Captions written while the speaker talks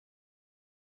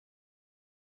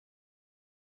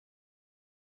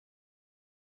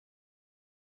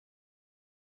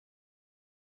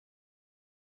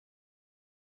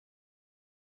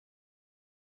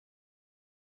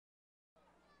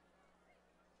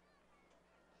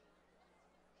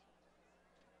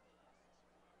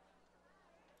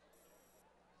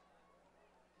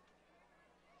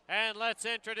And let's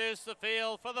introduce the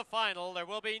field for the final. There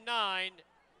will be 9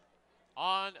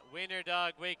 on Wiener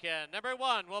Dog Weekend. Number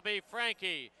 1 will be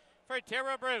Frankie for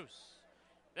Tara Bruce.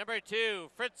 Number 2,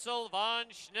 Fritzl von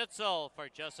Schnitzel for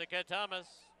Jessica Thomas.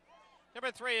 Number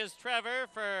 3 is Trevor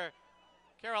for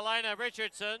Carolina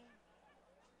Richardson.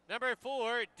 Number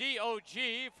 4,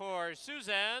 DOG for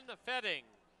Suzanne Fetting.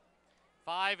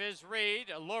 5 is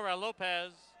Reed, Laura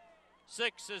Lopez.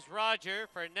 6 is Roger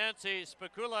for Nancy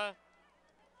Spicula.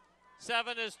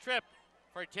 7 is Trip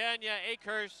for Tanya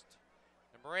Akehurst.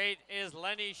 Number 8 is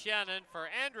Lenny Shannon for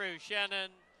Andrew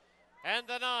Shannon. And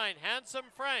the 9, Handsome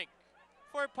Frank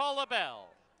for Paula Bell.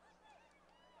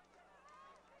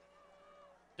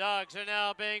 Dogs are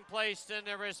now being placed in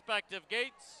their respective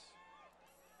gates.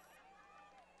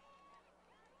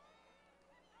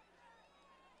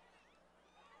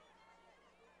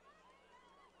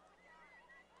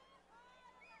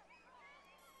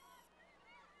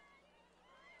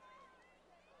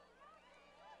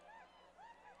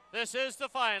 This is the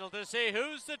final to see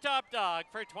who's the top dog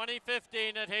for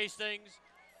 2015 at Hastings.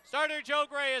 Starter Joe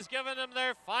Gray has given them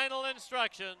their final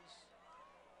instructions.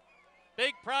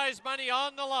 Big prize money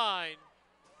on the line.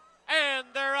 And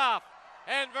they're off.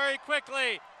 And very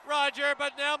quickly, Roger,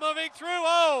 but now moving through.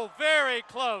 Oh, very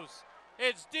close.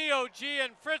 It's DOG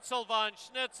and Fritzl von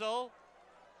Schnitzel.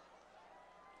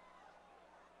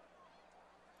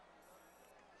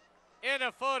 In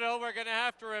a photo, we're going to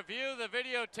have to review the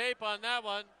videotape on that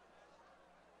one.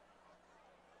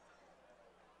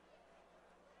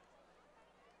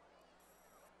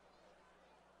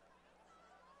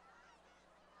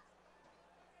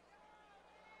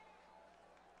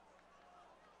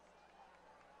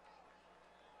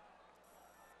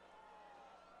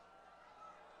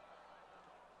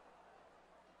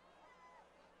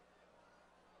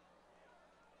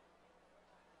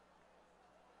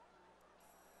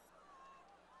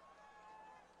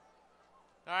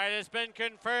 All right, it's been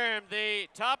confirmed. The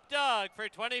top dog for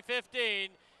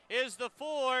 2015 is the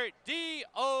 4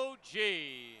 DOG.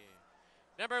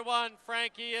 Number 1,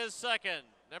 Frankie is second.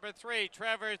 Number 3,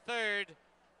 Trevor third.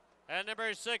 And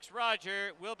number 6,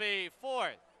 Roger, will be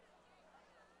fourth.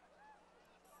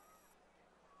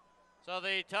 So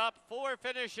the top 4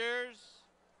 finishers,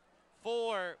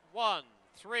 4, 1,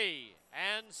 3,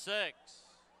 and 6.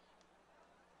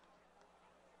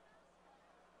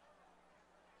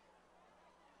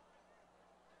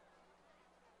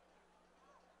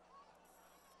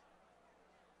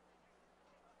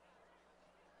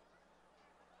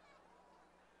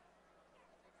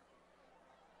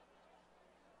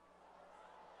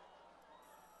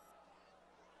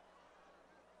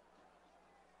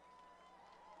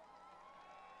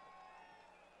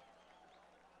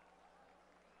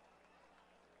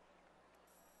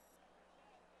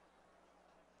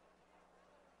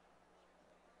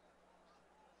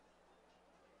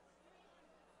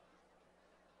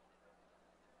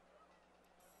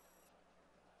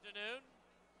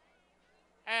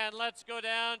 And let's go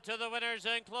down to the winner's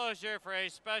enclosure for a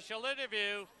special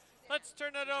interview. Let's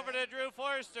turn it over to Drew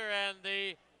Forrester and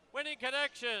the winning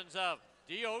connections of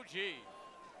DOG.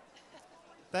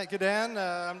 Thank you, Dan.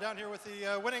 I'm down here with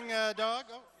the winning dog.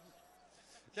 Oh.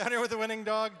 Down here with the winning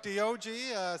dog, DOG,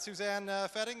 Suzanne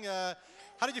Fetting.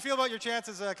 How did you feel about your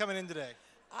chances coming in today?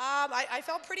 I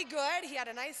felt pretty good. He had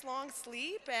a nice long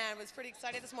sleep and was pretty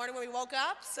excited this morning when we woke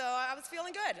up, so I was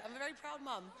feeling good. I'm a very proud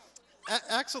mom.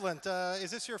 Excellent. Is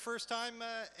this your first time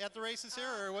at the races here,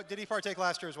 or what, did he partake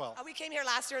last year as well? We came here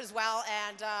last year as well,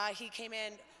 and he came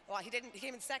in, well, he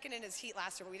came in second in his heat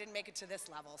last year, but we didn't make it to this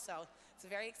level, so it's a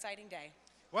very exciting day.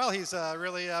 Well, he's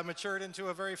really matured into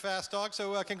a very fast dog,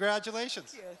 so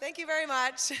congratulations. Thank you. Thank you very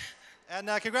much. And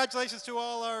congratulations to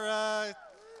all our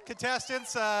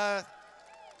contestants.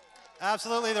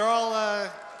 Absolutely, they're all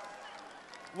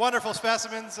wonderful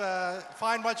specimens,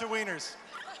 fine bunch of wieners.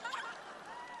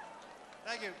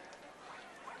 Thank you.